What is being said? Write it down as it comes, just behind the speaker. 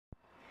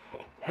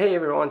Hey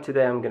everyone,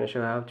 today I'm going to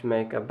show how to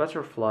make a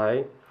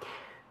butterfly.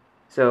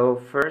 So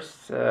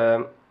first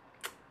you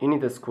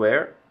need a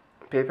square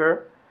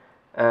paper,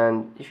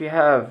 and if you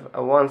have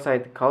a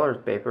one-side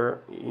colored paper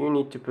you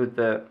need to put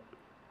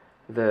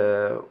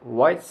the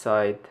white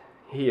side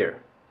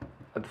here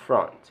at the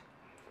front.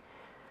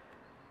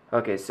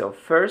 Okay, so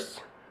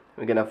first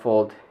we're going to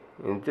fold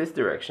in this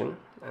direction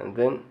and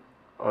then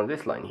on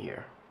this line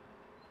here.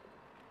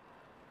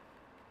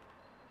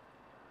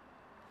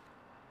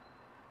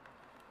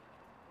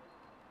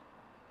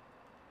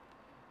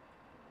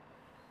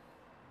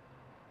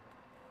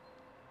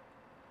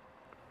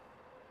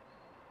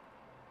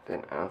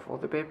 Then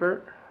unfold the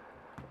paper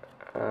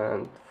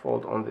and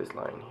fold on this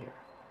line here.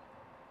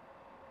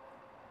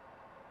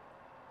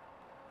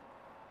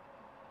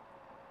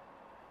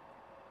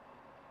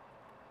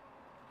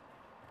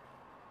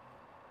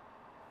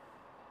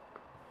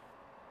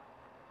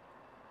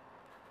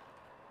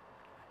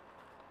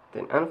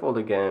 Then unfold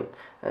again,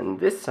 and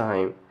this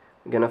time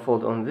we're gonna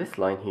fold on this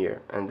line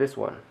here and this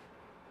one.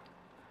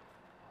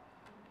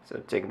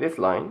 So take this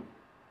line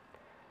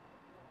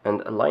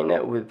and align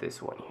it with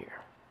this one here.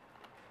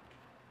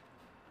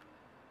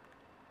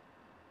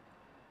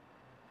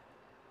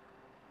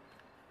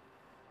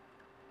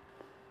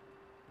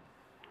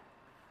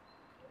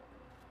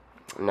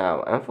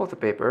 Now unfold the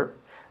paper,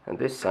 and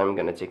this time I'm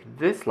gonna take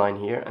this line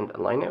here and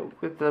align it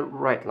with the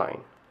right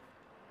line.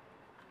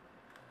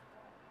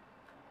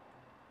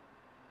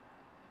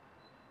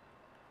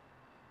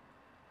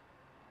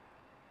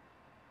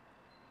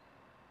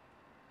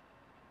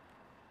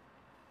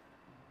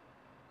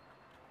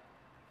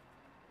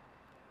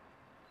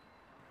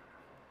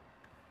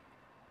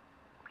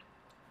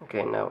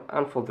 Okay, now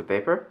unfold the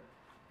paper,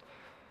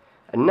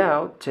 and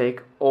now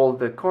take all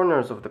the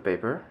corners of the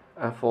paper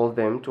and fold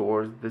them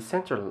towards the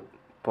center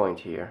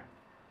point here,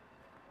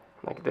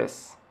 like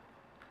this.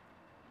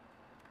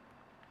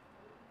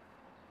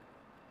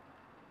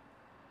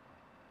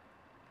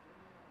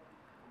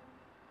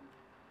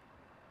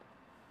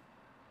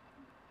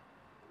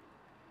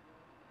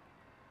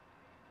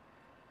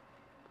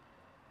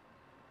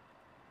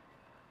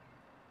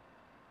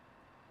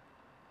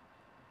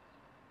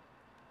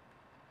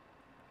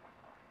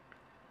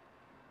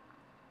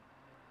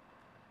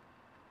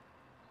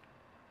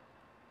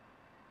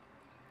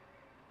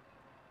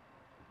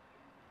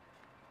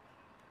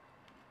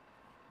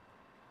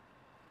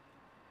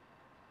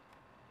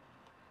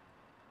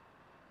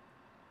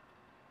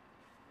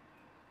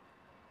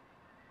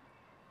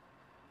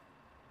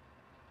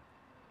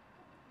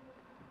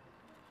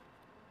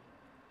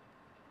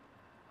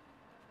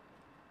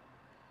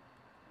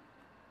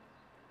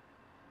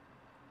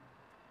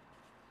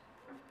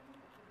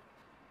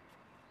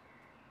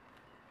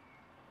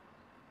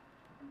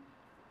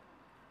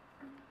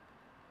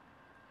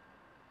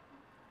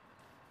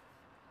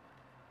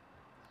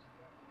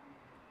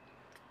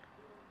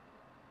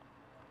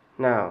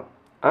 Now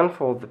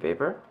unfold the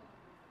paper,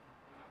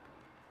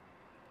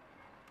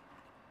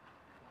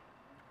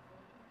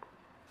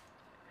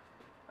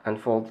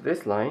 and fold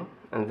this line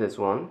and this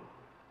one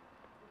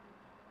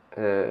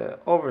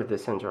over the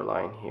center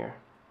line here.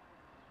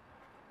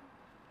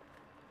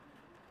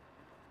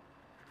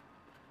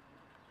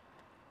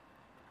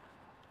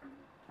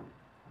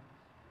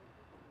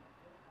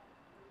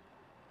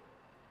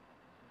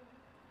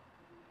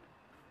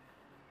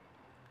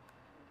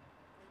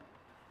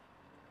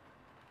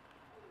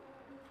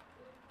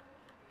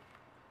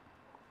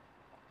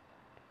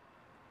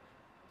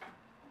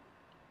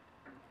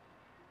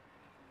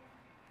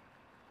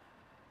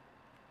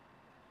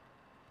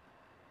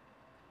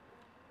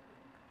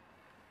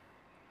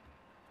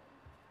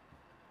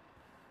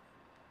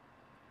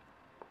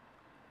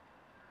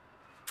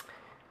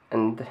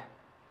 And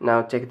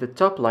now take the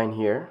top line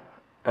here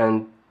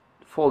and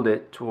fold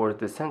it towards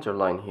the center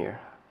line here,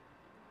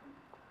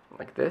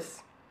 like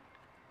this.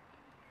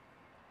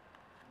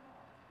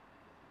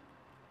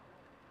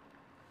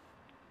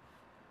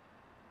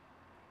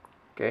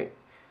 Okay,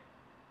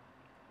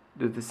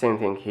 do the same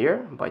thing here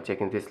by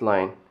taking this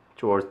line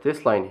towards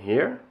this line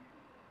here,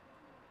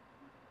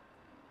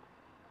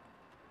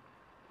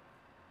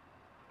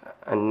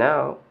 and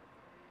now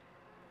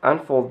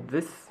unfold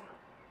this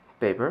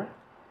paper,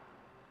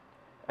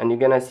 and you're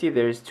gonna see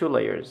there's two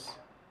layers.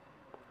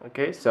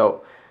 Okay,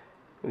 so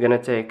we're gonna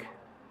take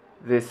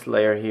this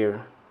layer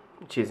here,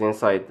 which is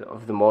inside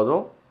of the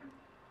model,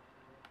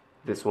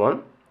 this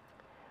one,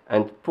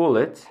 and pull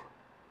it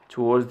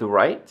towards the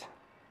right,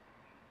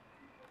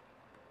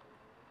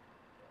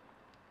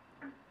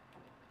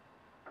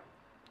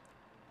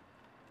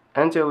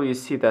 until you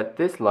see that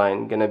this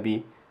line gonna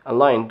be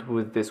aligned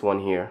with this one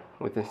here,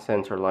 with the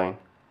center line.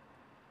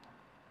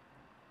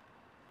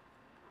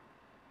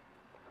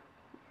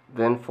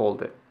 Then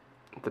fold it,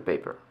 the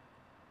paper,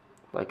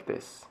 like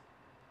this.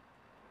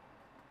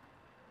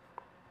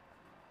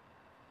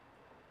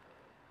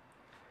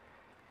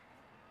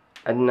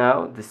 And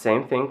now the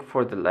same thing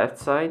for the left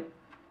side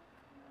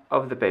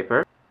of the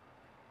paper.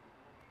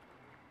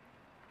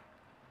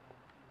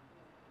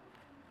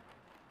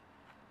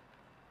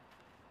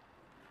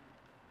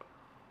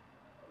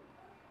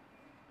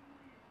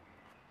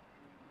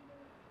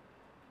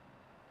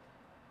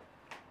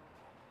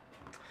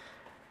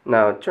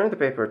 Now turn the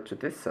paper to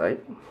this side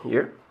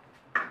here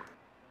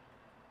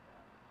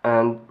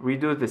and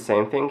redo the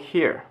same thing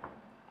here.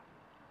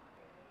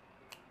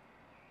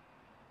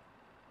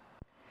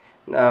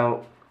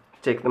 Now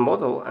take the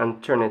model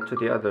and turn it to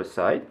the other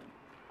side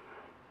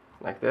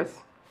like this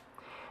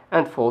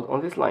and fold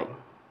on this line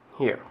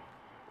here,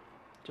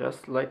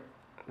 just like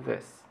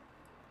this.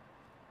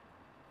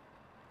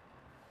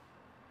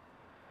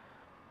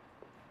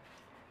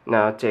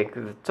 Now take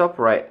the top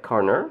right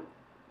corner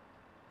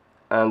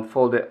and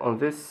fold it on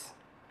this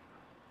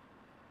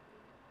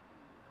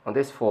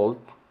fold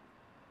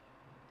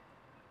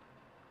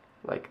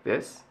like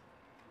this.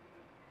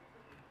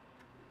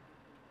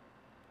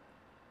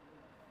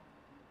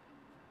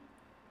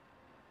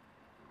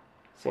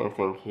 Same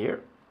thing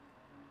here.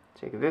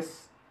 Take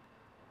this,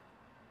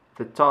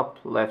 the top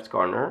left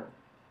corner,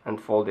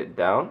 and fold it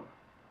down.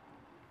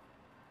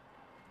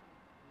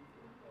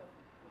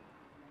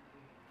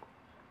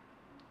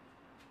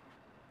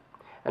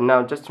 And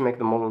now, just to make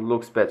the model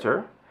looks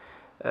better,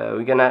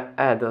 we're gonna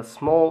add a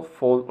small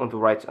fold on the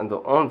right and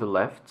on the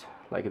left,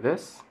 like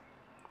this.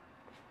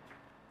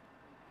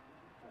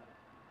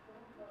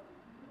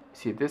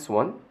 See this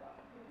one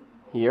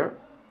here?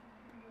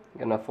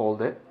 I'm gonna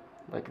fold it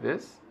like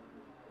this,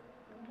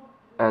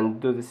 and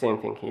do the same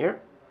thing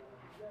here.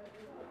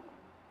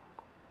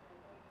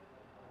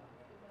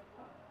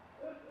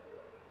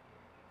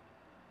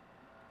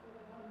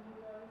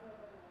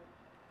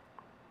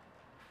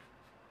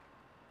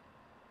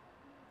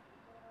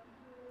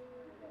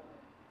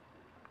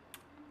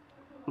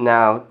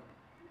 Now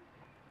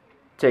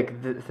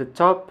take the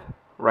top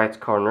right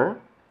corner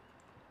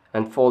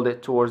and fold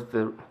it towards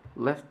the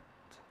left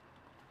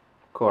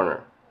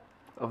corner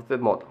of the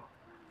model,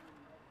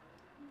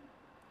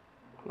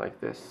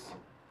 like this.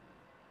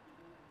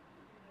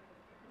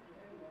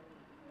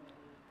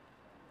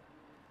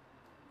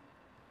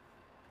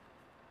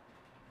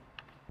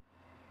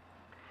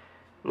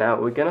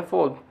 Now we're gonna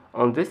fold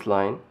on this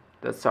line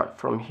that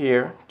starts from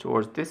here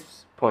towards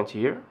this point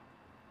here.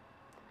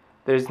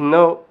 There's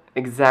no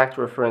exact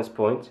reference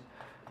point.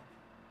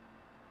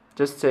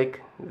 Just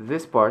take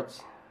this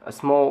part, a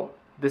small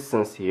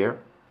distance here,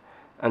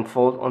 and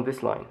fold on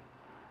this line,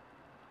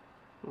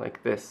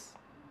 like this.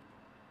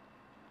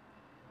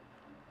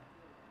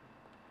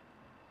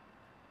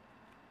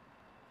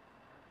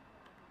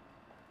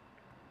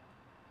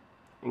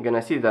 You're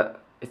gonna see that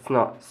it's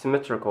not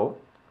symmetrical.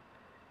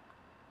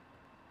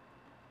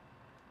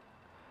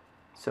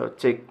 So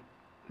take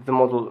the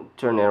model,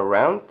 turn it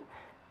around,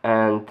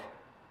 and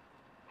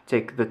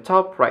take the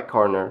top right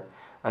corner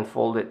and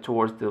fold it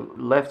towards the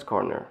left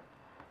corner.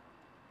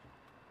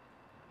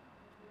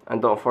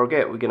 And don't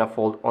forget, we're gonna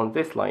fold on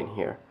this line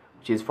here,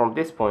 which is from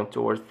this point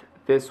towards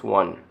this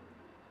one.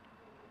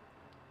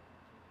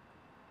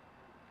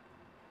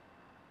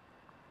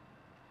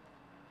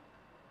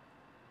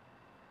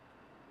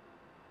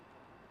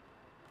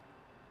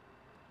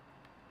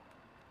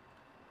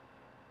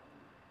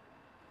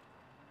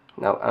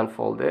 Now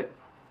unfold it,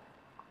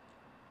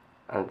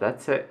 and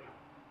that's it.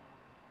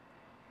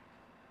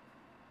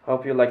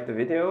 Hope you liked the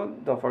video.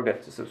 Don't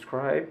forget to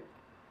subscribe.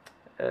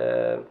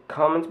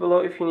 Comment below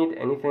if you need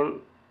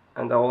anything,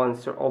 and I will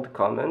answer all the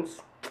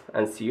comments.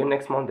 And see you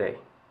next Monday.